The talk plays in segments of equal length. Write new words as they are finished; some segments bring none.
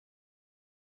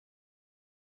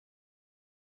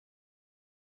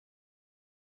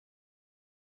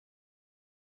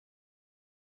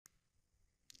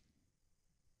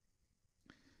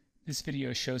This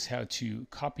video shows how to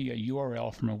copy a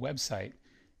URL from a website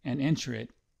and enter it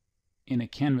in a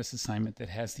Canvas assignment that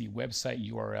has the website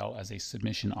URL as a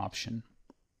submission option.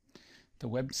 The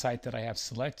website that I have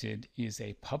selected is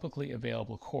a publicly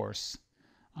available course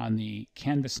on the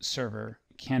Canvas server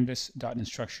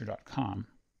canvas.instructure.com.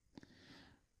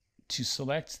 To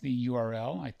select the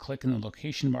URL, I click in the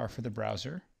location bar for the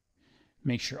browser,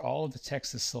 make sure all of the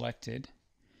text is selected,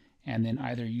 and then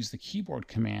either use the keyboard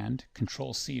command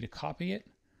Control-C to copy it,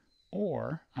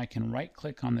 or I can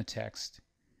right-click on the text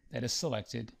that is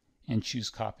selected and choose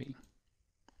Copy.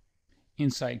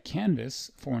 Inside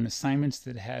Canvas, for an assignment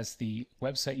that has the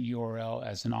website URL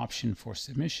as an option for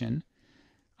submission,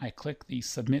 I click the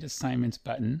Submit Assignments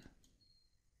button,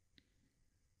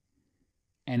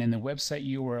 and in the website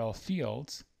URL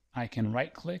field, I can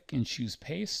right-click and choose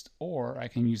Paste, or I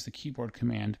can use the keyboard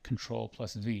command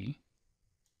Control+V.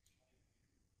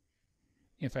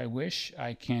 If I wish,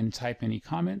 I can type any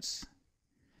comments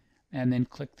and then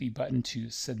click the button to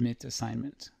Submit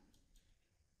Assignment.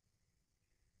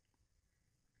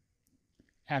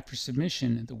 After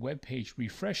submission, the web page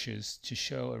refreshes to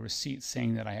show a receipt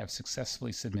saying that I have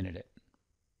successfully submitted it.